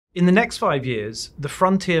In the next 5 years, the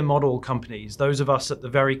frontier model companies, those of us at the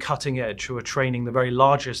very cutting edge who are training the very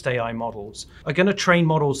largest AI models, are going to train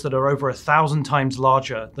models that are over 1,000 times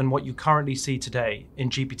larger than what you currently see today in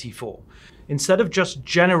GPT-4. Instead of just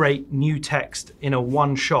generate new text in a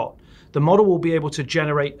one shot, the model will be able to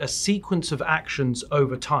generate a sequence of actions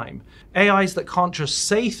over time. AIs that can't just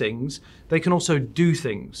say things, they can also do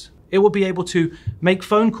things. It will be able to make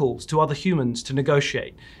phone calls to other humans to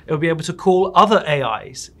negotiate. It will be able to call other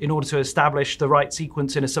AIs in order to establish the right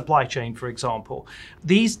sequence in a supply chain, for example.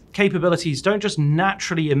 These capabilities don't just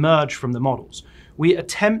naturally emerge from the models. We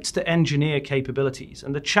attempt to engineer capabilities,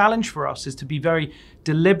 and the challenge for us is to be very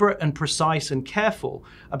deliberate and precise and careful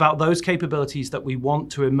about those capabilities that we want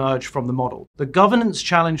to emerge from the model. The governance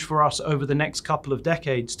challenge for us over the next couple of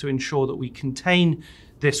decades to ensure that we contain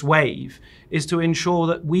this wave is to ensure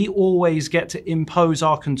that we always get to impose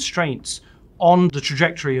our constraints on the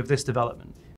trajectory of this development.